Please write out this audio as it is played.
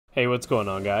Hey, what's going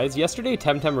on, guys? Yesterday,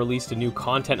 Temtem released a new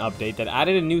content update that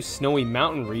added a new snowy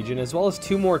mountain region as well as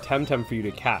 2 more Temtem for you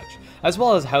to catch, as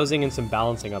well as housing and some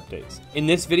balancing updates. In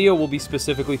this video, we'll be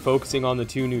specifically focusing on the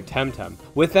 2 new Temtem.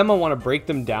 With them, I want to break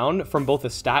them down from both a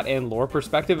stat and lore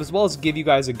perspective, as well as give you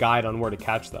guys a guide on where to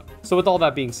catch them. So with all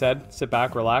that being said, sit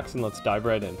back, relax, and let's dive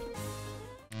right in.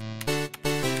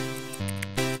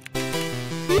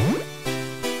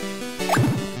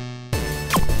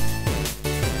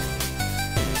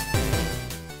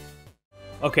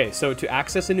 Okay, so to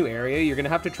access a new area, you're going to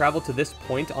have to travel to this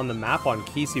point on the map on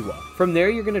Kisiwa. From there,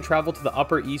 you're going to travel to the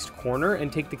upper east corner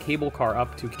and take the cable car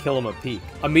up to Kisiwa Peak.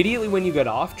 Immediately when you get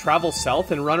off, travel south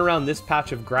and run around this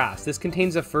patch of grass. This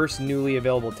contains the first newly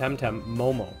available Temtem,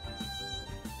 Momo.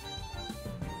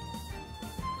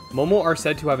 Momo are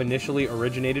said to have initially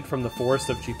originated from the forests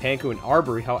of Chipanku and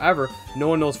Arbory, however, no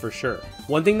one knows for sure.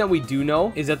 One thing that we do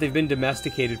know is that they've been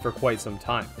domesticated for quite some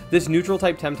time. This neutral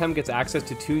type Temtem gets access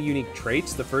to 2 unique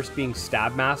traits, the first being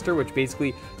Stab Master, which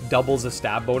basically doubles the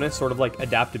stab bonus, sort of like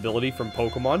adaptability from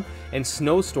Pokemon, and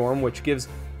Snowstorm, which gives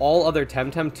all other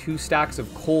Temtem 2 stacks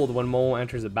of cold when Momo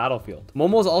enters the battlefield.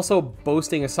 Momo is also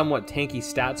boasting a somewhat tanky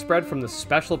stat spread from the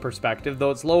special perspective, though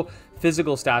its low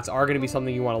physical stats are going to be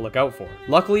something you want to look out for.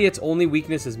 Luckily, its only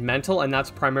weakness is mental, and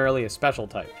that's primarily a special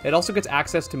type. It also gets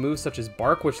access to moves such as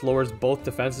Bark, which lowers both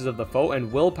defenses of the foe,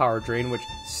 and Willpower Drain, which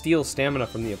steals stamina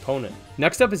from the opponent.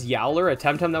 Next up is Yowlar, a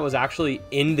Temtem that was actually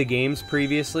in the games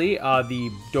previously.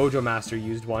 The Dojo Master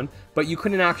used one, but you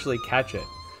couldn't actually catch it.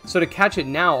 So to catch it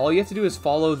now, all you have to do is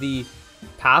follow the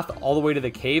path all the way to the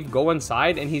cave, go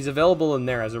inside, and he's available in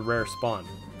there as a rare spawn.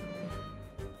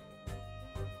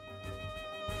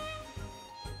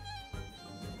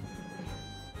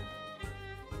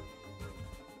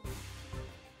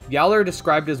 Yowlar are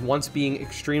described as once being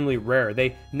extremely rare.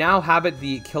 They now inhabit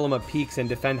the Kisiwa Peaks and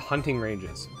defend hunting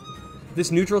ranges. This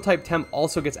neutral type Tem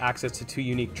also gets access to 2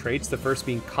 unique traits, the first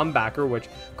being Comebacker, which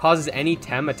causes any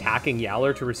Tem attacking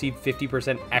Yowlar to receive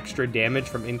 50% extra damage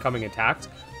from incoming attacks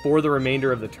for the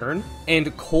remainder of the turn,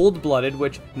 and Cold-Blooded,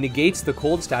 which negates the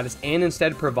cold status and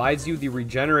instead provides you the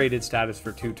regenerated status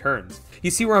for 2 turns.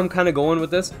 You see where I'm kind of going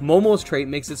with this? Momo's trait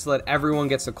makes it so that everyone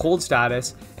gets the cold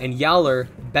status, and Yowlar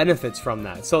benefits from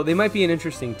that, so they might be an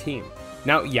interesting team.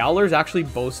 Now, Yowlar is actually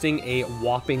boasting a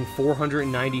whopping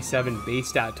 497 base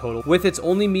stat total, with its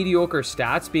only mediocre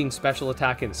stats being special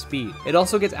attack and speed. It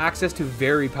also gets access to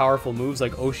very powerful moves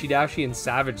like Oshidashi and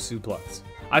Savage Suplex.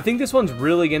 I think this one's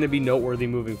really going to be noteworthy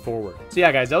moving forward. So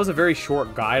yeah, guys, that was a very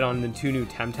short guide on the 2 new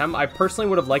Temtem. I personally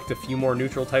would have liked a few more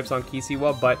neutral types on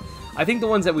Kisiwa, but I think the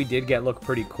ones that we did get look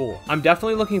pretty cool. I'm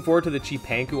definitely looking forward to the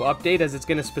Chipanku update, as it's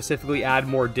going to specifically add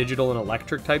more digital and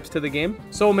electric types to the game,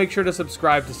 so make sure to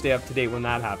subscribe to stay up to date when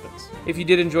that happens. If you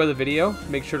did enjoy the video,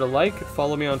 make sure to like,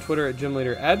 follow me on Twitter at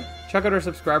GymLeaderEd, check out our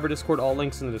subscriber Discord, all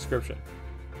links in the description.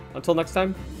 Until next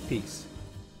time, peace.